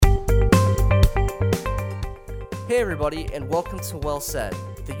Hey everybody, and welcome to Well Said,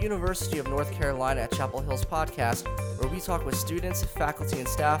 the University of North Carolina at Chapel Hill's podcast, where we talk with students, faculty, and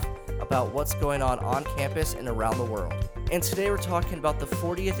staff about what's going on campus and around the world. And today we're talking about the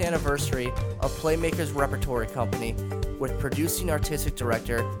 40th anniversary of Playmakers Repertory Company with producing artistic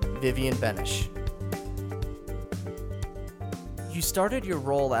director Vivian Benish. You started your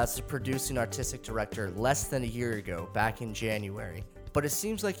role as the producing artistic director less than a year ago, back in January. But it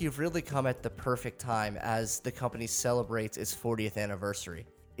seems like you've really come at the perfect time as the company celebrates its 40th anniversary.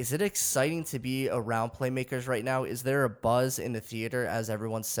 Is it exciting to be around Playmakers right now? Is there a buzz in the theater as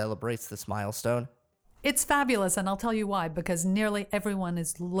everyone celebrates this milestone? It's fabulous, and I'll tell you why, because nearly everyone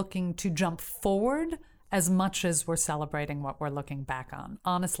is looking to jump forward as much as we're celebrating what we're looking back on.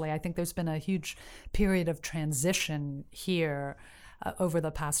 Honestly, I think there's been a huge period of transition here over the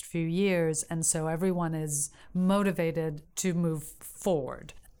past few years, and so everyone is motivated to move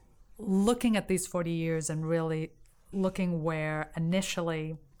forward. Looking at these 40 years and really looking where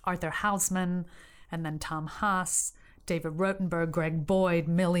initially Arthur Hausman and then Tom Haas, David Rotenberg, Greg Boyd,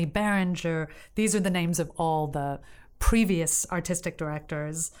 Millie Behringer, these are the names of all the previous artistic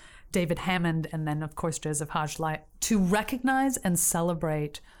directors, David Hammond, and then of course Joseph Hodgelight, to recognize and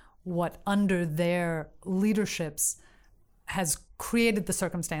celebrate what under their leaderships has created the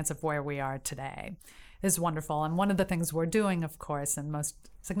circumstance of where we are today is wonderful. And one of the things we're doing, of course, and most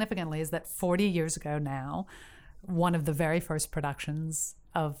significantly, is that 40 years ago now, one of the very first productions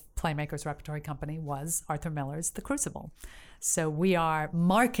of Playmakers Repertory Company was Arthur Miller's The Crucible. So we are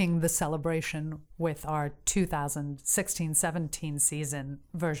marking the celebration with our 2016-17 season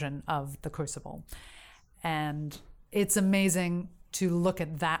version of The Crucible. And it's amazing to look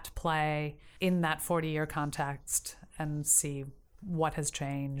at that play in that 40-year context and see what has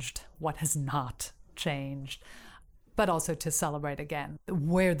changed, what has not changed, but also to celebrate again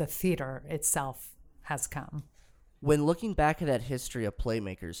where the theater itself has come. When looking back at that history of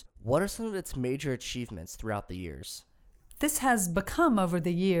Playmakers, what are some of its major achievements throughout the years? This has become, over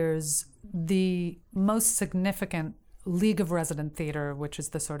the years, the most significant League of Resident Theater, which is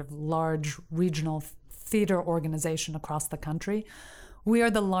the sort of large regional theater organization across the country. We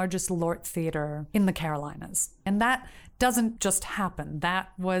are the largest LORT theater in the Carolinas. And that doesn't just happen.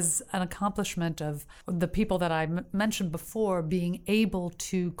 That was an accomplishment of the people that I mentioned before being able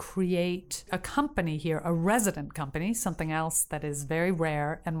to create a company here, a resident company, something else that is very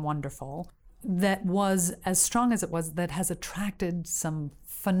rare and wonderful, that was as strong as it was, that has attracted some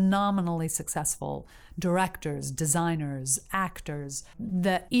phenomenally successful directors, designers, actors,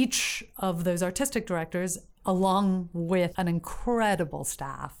 that each of those artistic directors, along with an incredible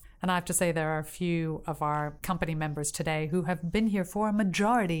staff. And I have to say there are a few of our company members today who have been here for a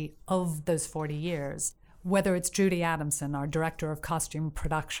majority of those 40 years. Whether it's Judy Adamson, our director of costume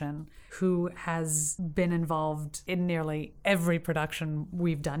production, who has been involved in nearly every production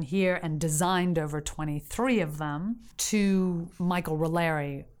we've done here and designed over 23 of them, to Michael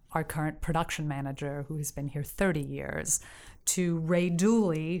Roleri, our current production manager, who has been here 30 years, to Ray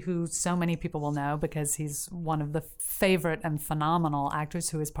Dooley, who so many people will know because he's one of the favorite and phenomenal actors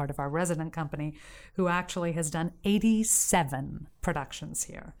who is part of our resident company, who actually has done 87 productions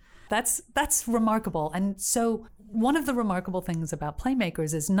here. That's remarkable. And so one of the remarkable things about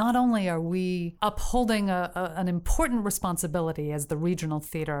Playmakers is not only are we upholding an important responsibility as the regional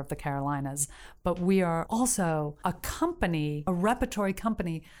theater of the Carolinas, but we are also a company, a repertory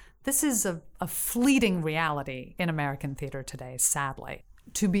company. This is a fleeting reality in American theater today, sadly.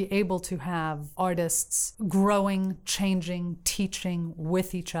 To be able to have artists growing, changing, teaching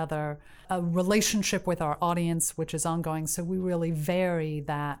with each other, a relationship with our audience, which is ongoing. So we really vary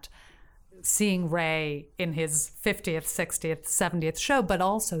that, seeing Ray in his 50th, 60th, 70th show, but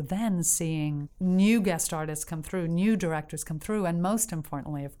also then seeing new guest artists come through, new directors come through, and most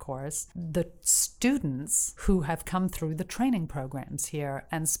importantly, of course, the students who have come through the training programs here,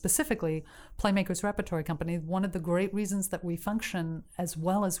 and specifically Playmakers Repertory Company. One of the great reasons that we function as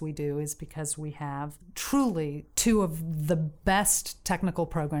well as we do is because we have truly two of the best technical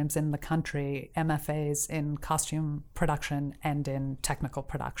programs in the country, MFAs in costume production and in technical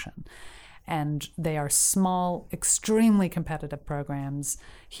production. And they are small, extremely competitive programs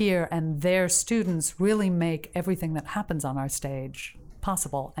here, and their students really make everything that happens on our stage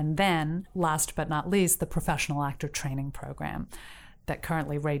possible. And then, last but not least, the professional actor training program that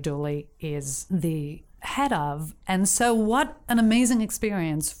currently Ray Dooley is the head of. And so what an amazing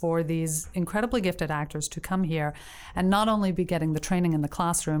experience for these incredibly gifted actors to come here and not only be getting the training in the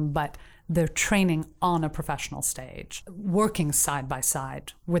classroom, but They're training on a professional stage, working side by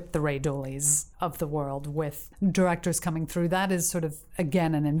side with the Ray Dooleys of the world, with directors coming through. That is sort of,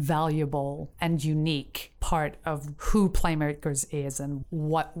 again, an invaluable and unique part of who Playmakers is and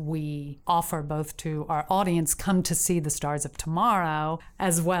what we offer both to our audience come to see the stars of tomorrow,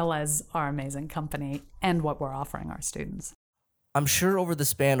 as well as our amazing company and what we're offering our students. I'm sure over the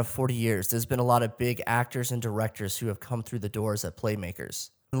span of 40 years, there's been a lot of big actors and directors who have come through the doors at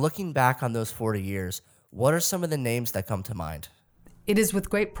Playmakers. Looking back on those 40 years, what are some of the names that come to mind? It is with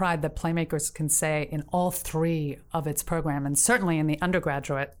great pride that Playmakers can say in all three of its programs, and certainly in the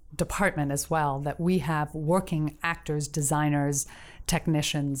undergraduate department as well, that we have working actors, designers,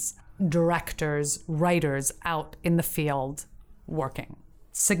 technicians, directors, writers out in the field working.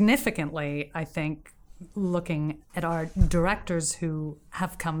 Significantly, I think, looking at our directors who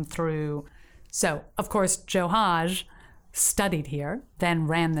have come through. So, of course, Joe Haj studied here, then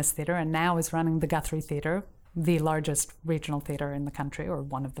ran this theater, and now is running the Guthrie Theater, the largest regional theater in the country, or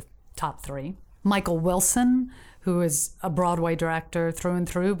one of the top three. Michael Wilson, who is a Broadway director through and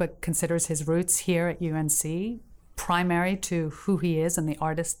through, but considers his roots here at UNC primary to who he is and the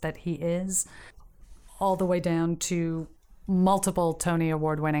artist that he is, all the way down to multiple Tony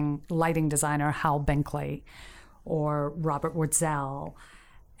Award-winning lighting designer Hal Binkley or Robert Wurtzel,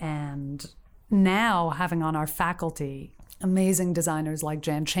 and now having on our faculty amazing designers like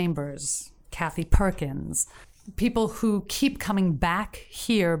Jan Chambers, Kathy Perkins, people who keep coming back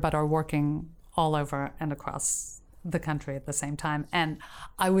here but are working all over and across the country at the same time. And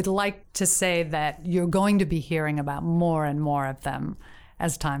I would like to say that you're going to be hearing about more and more of them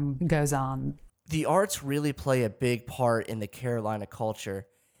as time goes on. The arts really play a big part in the Carolina culture.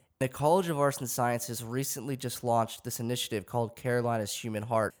 The College of Arts and Sciences recently just launched this initiative called Carolina's Human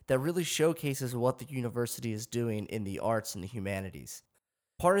Heart that really showcases what the university is doing in the arts and the humanities.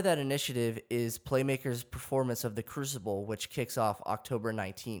 Part of that initiative is Playmakers' performance of The Crucible, which kicks off October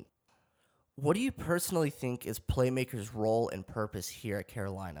 19th. What do you personally think is Playmakers' role and purpose here at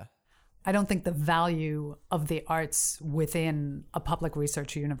Carolina? I don't think the value of the arts within a public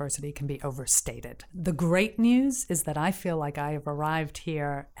research university can be overstated. The great news is that I feel like I have arrived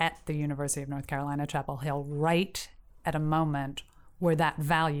here at the University of North Carolina, Chapel Hill, right at a moment where that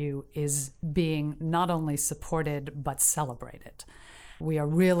value is being not only supported but celebrated. We are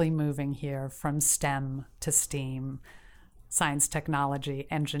really moving here from STEM to STEAM, science, technology,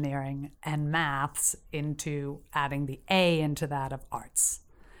 engineering, and maths, into adding the A into that of arts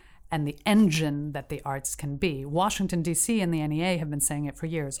and the engine that the arts can be. Washington, D.C. and the NEA have been saying it for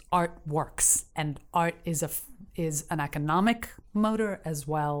years. Art works, and art is an economic motor as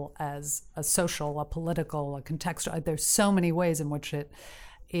well as a social, a political, a contextual. There's so many ways in which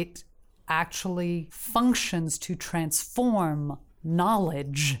it actually functions to transform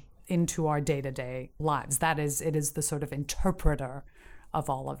knowledge into our day-to-day lives. It is the sort of interpreter of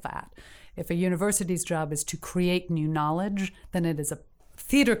all of that. If a university's job is to create new knowledge, then it is a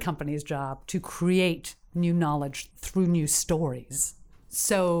theater company's job to create new knowledge through new stories.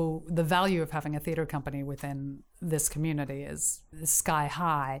 So the value of having a theater company within this community is sky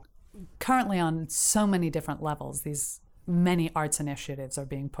high. Currently on so many different levels, these many arts initiatives are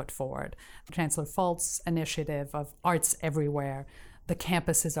being put forward. Chancellor Fult's initiative of Arts Everywhere, the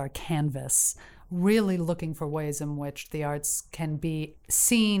campus is our canvas, really looking for ways in which the arts can be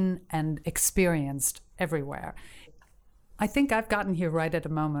seen and experienced everywhere. I think I've gotten here right at a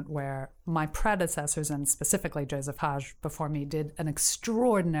moment where my predecessors, and specifically Joseph Haj before me, did an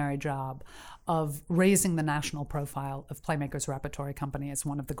extraordinary job of raising the national profile of Playmakers Repertory Company as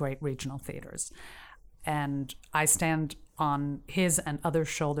one of the great regional theaters. And I stand on his and others'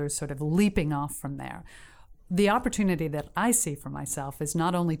 shoulders, sort of leaping off from there. The opportunity that I see for myself is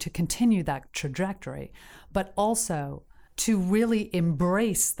not only to continue that trajectory, but also to really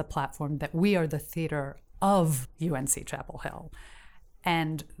embrace the platform that we are the theater of UNC Chapel Hill,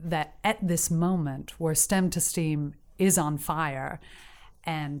 and that at this moment where STEM to STEAM is on fire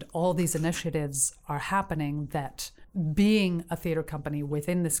and all these initiatives are happening, that being a theater company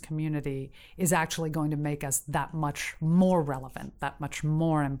within this community is actually going to make us that much more relevant, that much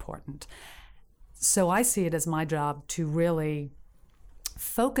more important. So I see it as my job to really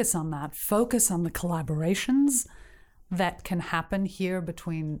focus on that, focus on the collaborations that can happen here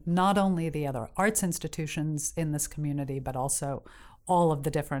between not only the other arts institutions in this community, but also all of the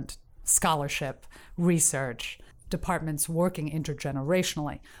different scholarship, research departments working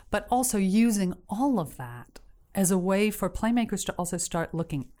intergenerationally, but also using all of that as a way for Playmakers to also start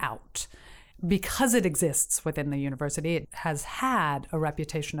looking out. Because it exists within the university, it has had a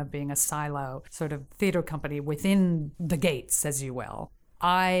reputation of being a silo, sort of theater company within the gates, as you will.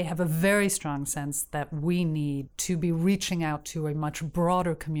 I have a very strong sense that we need to be reaching out to a much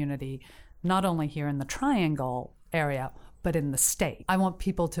broader community, not only here in the Triangle area, but in the state. I want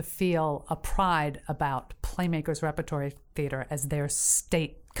people to feel a pride about Playmakers Repertory Theater as their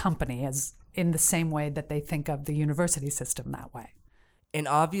state company, as in the same way that they think of the university system that way. And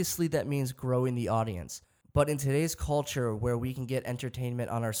obviously that means growing the audience. But in today's culture where we can get entertainment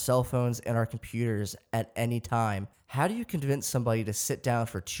on our cell phones and our computers at any time, how do you convince somebody to sit down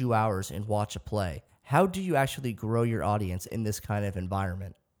for 2 hours and watch a play? How do you actually grow your audience in this kind of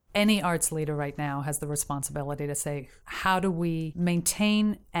environment? Any arts leader right now has the responsibility to say, how do we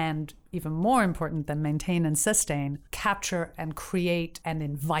maintain, and even more important than maintain and sustain, capture and create and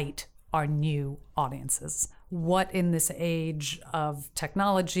invite our new audiences? What in this age of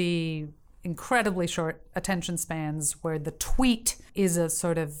technology, incredibly short attention spans, where the tweet is a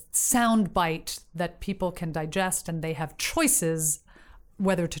sort of sound bite that people can digest and they have choices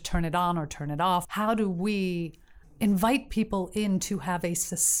whether to turn it on or turn it off, how do we invite people in to have a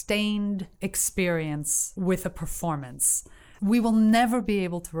sustained experience with a performance? We will never be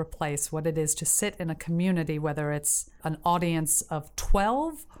able to replace what it is to sit in a community, whether it's an audience of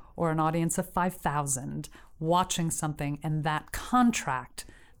 12 or an audience of 5,000, watching something, and that contract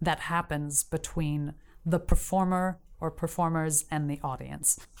that happens between the performer or performers and the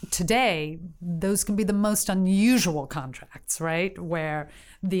audience. Today, those can be the most unusual contracts, right? Where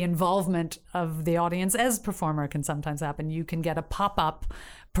the involvement of the audience as performer can sometimes happen. You can get a pop-up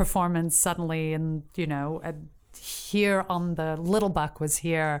performance suddenly, and here on the Little Buck was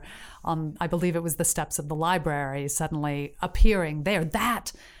here on, I believe it was the steps of the library, suddenly appearing there.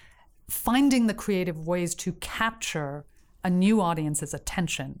 That, finding the creative ways to capture a new audience's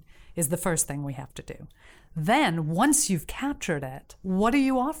attention is the first thing we have to do. Then, once you've captured it, what are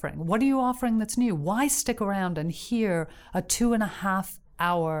you offering? What are you offering that's new? Why stick around and hear a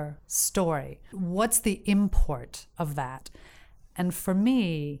 2.5-hour story? What's the import of that? And for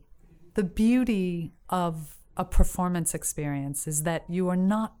me, the beauty of a performance experience is that you are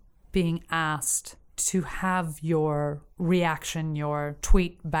not being asked to have your reaction, your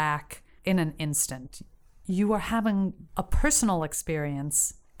tweet back in an instant. You are having a personal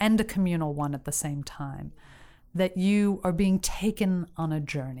experience and a communal one at the same time, that you are being taken on a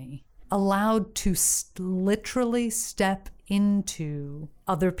journey, allowed to literally step into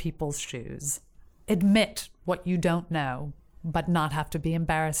other people's shoes, admit what you don't know, but not have to be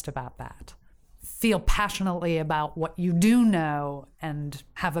embarrassed about that. Feel passionately about what you do know and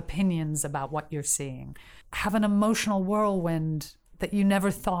have opinions about what you're seeing. Have an emotional whirlwind that you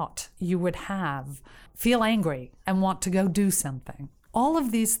never thought you would have. Feel angry and want to go do something. All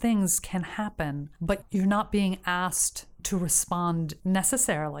of these things can happen, but you're not being asked to respond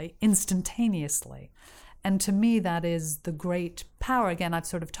necessarily instantaneously. And to me, that is the great power. Again, I've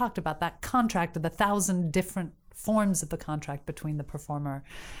sort of talked about that contract, of the 1,000 different forms of the contract between the performer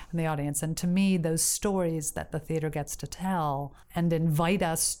and the audience. And to me, those stories that the theater gets to tell and invite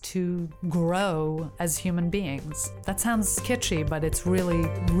us to grow as human beings. That sounds kitschy, but it's really,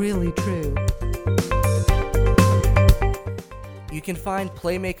 really true. You can find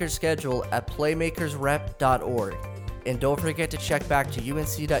Playmakers' schedule at playmakersrep.org. And don't forget to check back to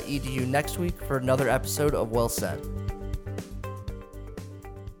unc.edu next week for another episode of Well Said.